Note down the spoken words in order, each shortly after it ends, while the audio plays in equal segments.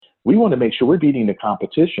We want to make sure we're beating the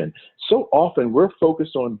competition. So often we're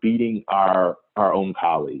focused on beating our own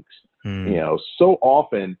colleagues. Mm. So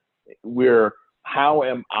often we're, how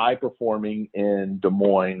am I performing in Des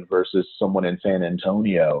Moines versus someone in San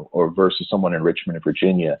Antonio or versus someone in Richmond,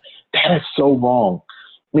 Virginia? That is so wrong.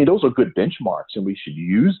 I mean, those are good benchmarks and we should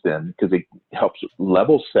use them because it helps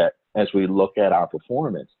level set as we look at our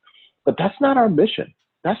performance. But that's not our mission.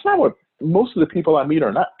 That's not what most of the people I meet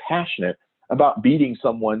are not passionate about beating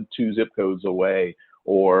someone 2 zip codes away,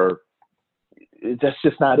 or that's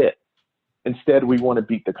just not it. Instead, we want to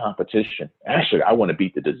beat the competition. Actually, I want to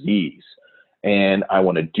beat the disease and I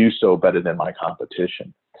want to do so better than my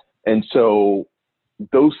competition. And so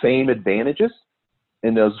those same advantages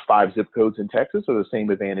in those 5 zip codes in Texas are the same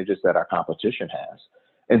advantages that our competition has.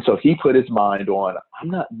 And so he put his mind on, I'm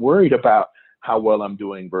not worried about how well I'm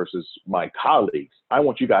doing versus my colleagues. I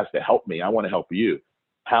want you guys to help me. I want to help you.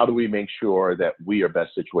 How do we make sure that we are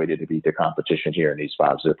best situated to beat the competition here in these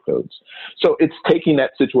 5 zip codes? So it's taking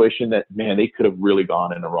that situation that, man, they could have really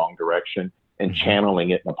gone in the wrong direction and Hmm.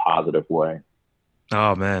 channeling it in a positive way.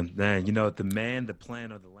 Oh man, the man, the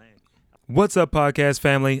plan, or the land. What's up, podcast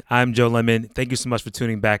family? I'm Joe Lemon. Thank you so much for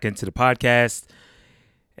tuning back into the podcast.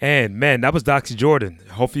 And man, that was Doxy Jordan.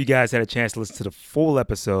 Hopefully, you guys had a chance to listen to the full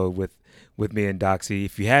episode with me and Doxy.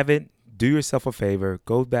 If you haven't, do yourself a favor.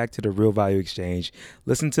 Go back to the Real Value Exchange.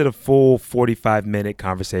 Listen to the full 45-minute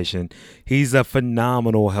conversation. He's a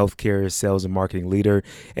phenomenal healthcare sales and marketing leader.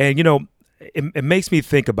 And, it makes me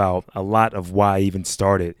think about a lot of why I even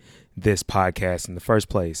started this podcast in the first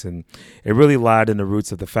place. And it really lied in the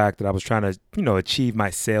roots of the fact that I was trying to, achieve my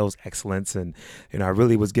sales excellence. And, I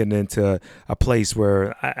really was getting into a place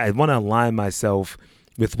where I want to align myself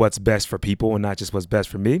with what's best for people and not just what's best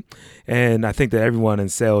for me. And I think that everyone in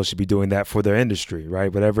sales should be doing that for their industry,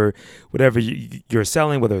 right? Whatever you're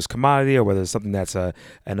selling, whether it's commodity or whether it's something that's an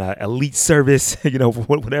elite service,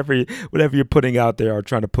 whatever you're putting out there or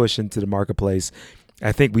trying to push into the marketplace.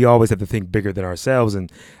 I think we always have to think bigger than ourselves.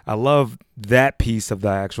 And I love that piece of the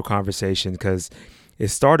actual conversation because it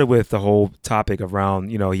started with the whole topic around,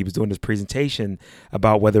 he was doing this presentation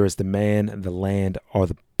about whether it's the man, the land, or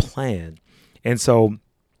the plan. And so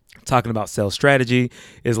talking about sales strategy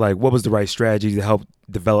is like, what was the right strategy to help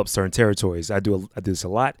develop certain territories? I do this a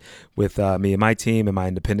lot with me and my team and my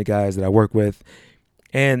independent guys that I work with.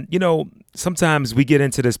 And, sometimes we get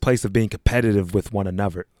into this place of being competitive with one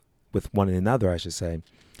another, I should say.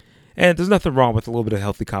 And there's nothing wrong with a little bit of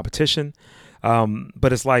healthy competition.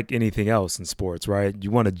 But it's like anything else in sports, right?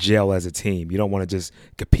 You want to gel as a team. You don't want to just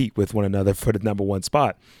compete with one another for the number one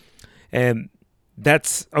spot. And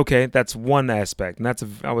that's okay. That's one aspect. And that's,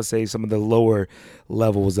 I would say, some of the lower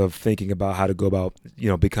levels of thinking about how to go about,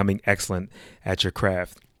 becoming excellent at your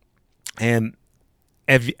craft. And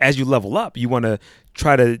as you level up, you want to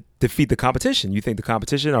try to defeat the competition. You think the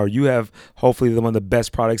competition, or you have hopefully one of the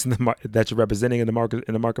best products that you're representing in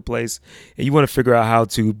the marketplace, and you want to figure out how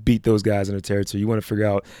to beat those guys in the territory. You want to figure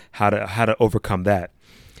out how to overcome that.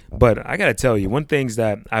 But I got to tell you, one things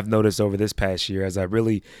that I've noticed over this past year as I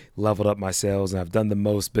really leveled up my sales and I've done the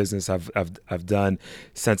most business I've done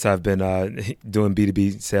since I've been doing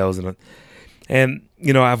B2B sales and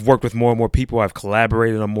I've worked with more and more people. I've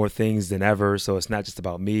collaborated on more things than ever. So it's not just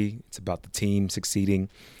about me. It's about the team succeeding.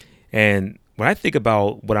 And when I think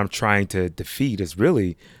about what I'm trying to defeat is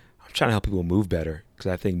really, I'm trying to help people move better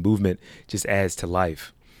because I think movement just adds to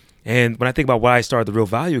life. And when I think about why I started the Real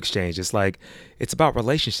Value Exchange, it's about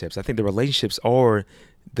relationships. I think the relationships are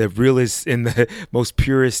the realest and the most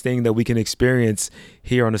purest thing that we can experience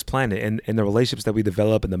here on this planet. And the relationships that we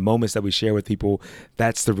develop and the moments that we share with people,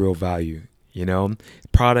 that's the real value.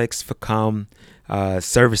 Products come,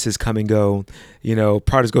 services come and go.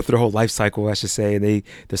 Products go through the whole life cycle, I should say. And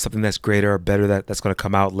there's something that's greater or better that's going to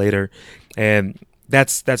come out later. And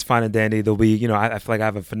that's fine and dandy. There'll be, I feel like I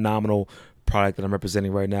have a phenomenal product that I'm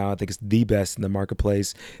representing right now. I think it's the best in the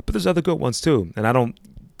marketplace, but there's other good ones too. And I don't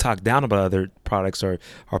talk down about other products or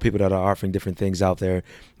people that are offering different things out there,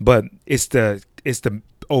 but it's the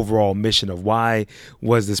overall mission of why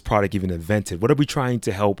was this product even invented? What are we trying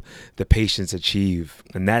to help the patients achieve?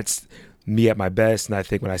 And that's me at my best. And I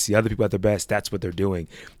think when I see other people at their best, that's what they're doing.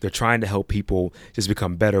 They're trying to help people just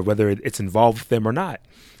become better, whether it's involved with them or not.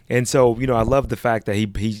 And so, I love the fact that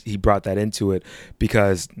he brought that into it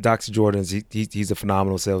because Dr. Jordan, he's a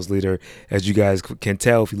phenomenal sales leader. As you guys can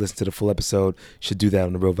tell, if you listen to the full episode, should do that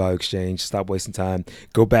on the Real Value Exchange. Stop wasting time.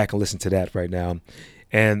 Go back and listen to that right now.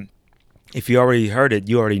 And if you already heard it,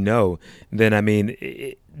 you already know. Then,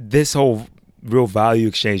 this whole Real Value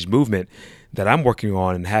Exchange movement that I'm working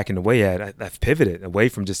on and hacking away at, I've pivoted away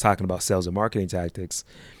from just talking about sales and marketing tactics,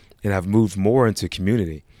 and I've moved more into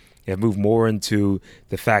community. I've moved more into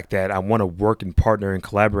the fact that I want to work and partner and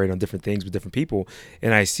collaborate on different things with different people.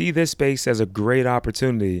 And I see this space as a great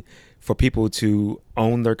opportunity for people to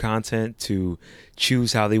own their content, to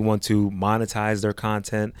choose how they want to monetize their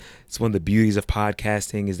content. It's one of the beauties of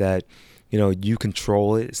podcasting is that, you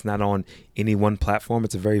control it. It's not on any one platform.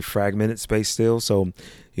 It's a very fragmented space still. So,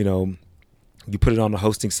 you put it on the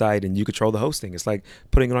hosting site and you control the hosting. It's like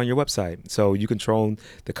putting it on your website. So you control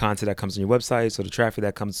the content that comes on your website. So the traffic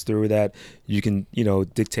that comes through that, you can,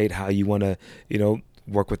 dictate how you want to,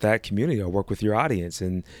 work with that community or work with your audience,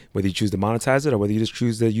 and whether you choose to monetize it or whether you just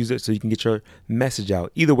choose to use it so you can get your message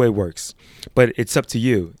out. Either way works, but it's up to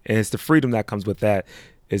you. And it's the freedom that comes with that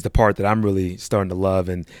is the part that I'm really starting to love,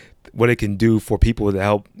 and what it can do for people to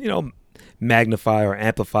help, magnify or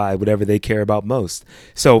amplify whatever they care about most.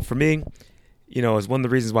 So for me, it's one of the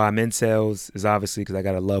reasons why I'm in sales is obviously because I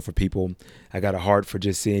got a love for people. I got a heart for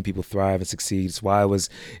just seeing people thrive and succeed. It's why I was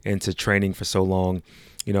into training for so long.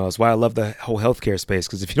 It's why I love the whole healthcare space,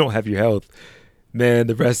 because if you don't have your health, man,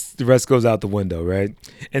 the rest goes out the window, right?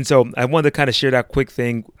 And so I wanted to kind of share that quick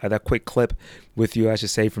clip with you, I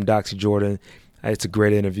should say, from Doxy Jordan. It's a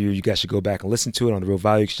great interview. You guys should go back and listen to it on the Real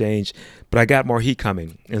Value Exchange. But I got more heat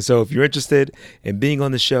coming. And so if you're interested in being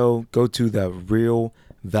on the show, go to the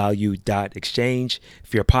realvalue.exchange.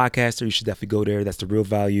 If you're a podcaster, you should definitely go there. That's the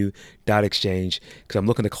realvalue.exchange, because I'm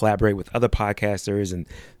looking to collaborate with other podcasters, and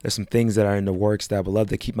there's some things that are in the works that I would love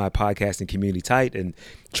to keep my podcasting community tight and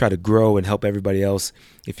try to grow and help everybody else.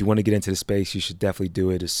 If you want to get into the space, you should definitely do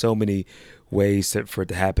it. There's so many ways for it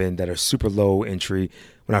to happen that are super low entry.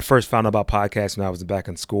 When I first found out about podcasts when I was back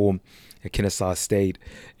in school at Kennesaw State,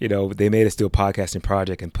 they made us do a podcasting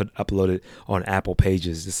project and upload it on Apple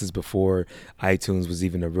Pages. This is before iTunes was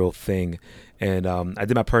even a real thing. And I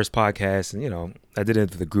did my first podcast, and I did it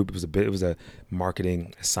into the group. It was a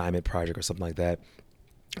marketing assignment project or something like that.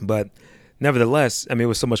 But nevertheless, it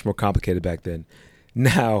was so much more complicated back then.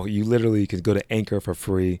 Now you literally could go to Anchor for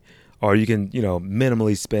free, or you can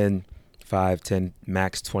minimally spend $5, $10,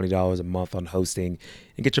 max $20 a month on hosting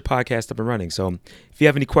and get your podcast up and running. So if you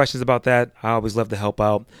have any questions about that, I always love to help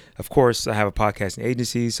out. Of course, I have a podcasting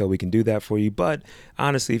agency, so we can do that for you. But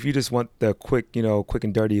honestly, if you just want the quick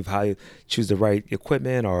and dirty of how you choose the right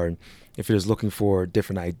equipment, or if you're just looking for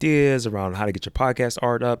different ideas around how to get your podcast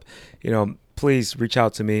art up, please reach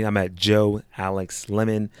out to me. I'm at Joe Alex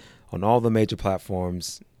Lemon on all the major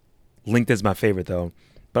platforms. LinkedIn's my favorite though.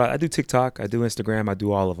 But I do TikTok, I do Instagram, I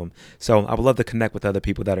do all of them. So I would love to connect with other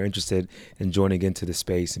people that are interested in joining into the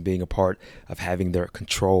space and being a part of having their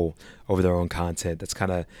control over their own content. That's kind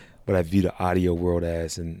of what I view the audio world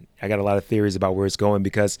as. And I got a lot of theories about where it's going,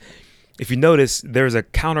 because if you notice, there's a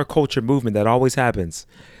counterculture movement that always happens.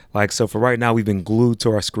 So for right now, we've been glued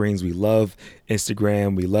to our screens. We love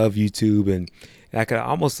Instagram, we love YouTube, and I can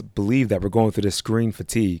almost believe that we're going through this screen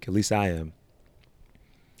fatigue. At least I am.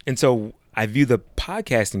 And so I view the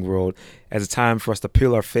podcasting world as a time for us to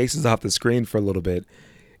peel our faces off the screen for a little bit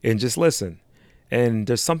and just listen. And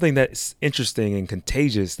there's something that's interesting and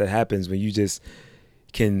contagious that happens when you just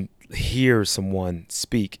can hear someone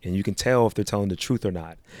speak and you can tell if they're telling the truth or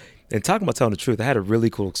not. And talking about telling the truth, I had a really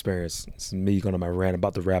cool experience. It's me going on my rant, I'm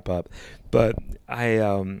about to wrap up. But I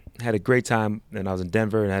had a great time, and I was in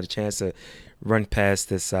Denver and I had a chance to run past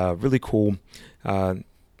this really cool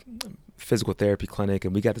physical therapy clinic,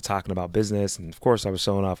 and we got to talking about business, and of course I was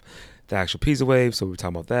showing off the actual pizza wave, so we were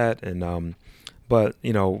talking about that, and but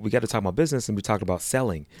we got to talk about business, and we talked about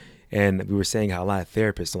selling, and we were saying how a lot of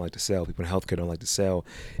therapists don't like to sell, people in healthcare don't like to sell,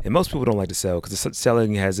 and most people don't like to sell because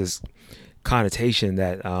selling has this connotation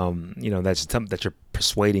that that you're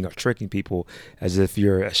persuading or tricking people as if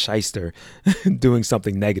you're a shyster doing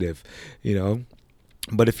something negative,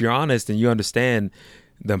 but if you're honest and you understand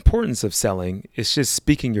the importance of selling, it's just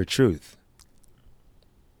speaking your truth.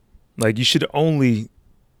 You should only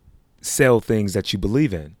sell things that you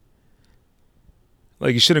believe in.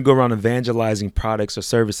 You shouldn't go around evangelizing products or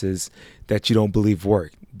services that you don't believe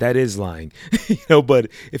work. That is lying.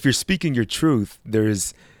 But if you're speaking your truth, there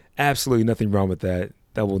is absolutely nothing wrong with that.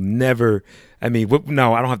 That will never,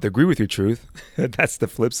 no, I don't have to agree with your truth. That's the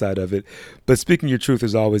flip side of it. But speaking your truth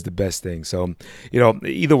is always the best thing. So,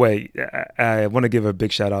 either way, I want to give a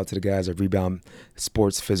big shout out to the guys at Rebound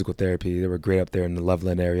Sports Physical Therapy. They were great up there in the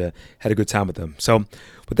Loveland area. Had a good time with them. So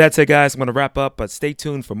with that said, guys, I'm going to wrap up, but stay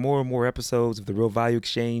tuned for more and more episodes of the Real Value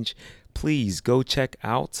Exchange. Please go check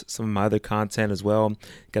out some of my other content as well.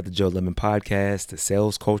 Got the Joe Lemon podcast, the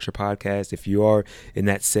Sales Culture podcast. If you are in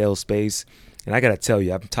that sales space, and I got to tell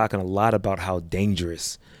you, I'm talking a lot about how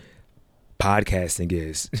dangerous podcasting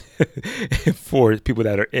is for people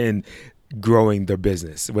that are in growing their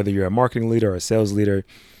business. Whether you're a marketing leader or a sales leader,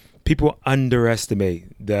 people underestimate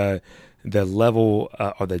the level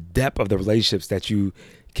or the depth of the relationships that you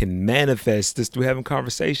can manifest just through having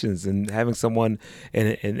conversations and having someone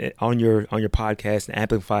on your podcast and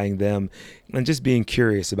amplifying them and just being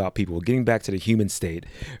curious about people, getting back to the human state,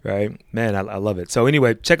 right? Man, I love it. So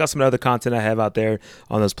anyway, check out some of the other content I have out there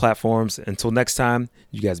on those platforms. Until next time,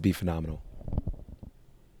 you guys be phenomenal.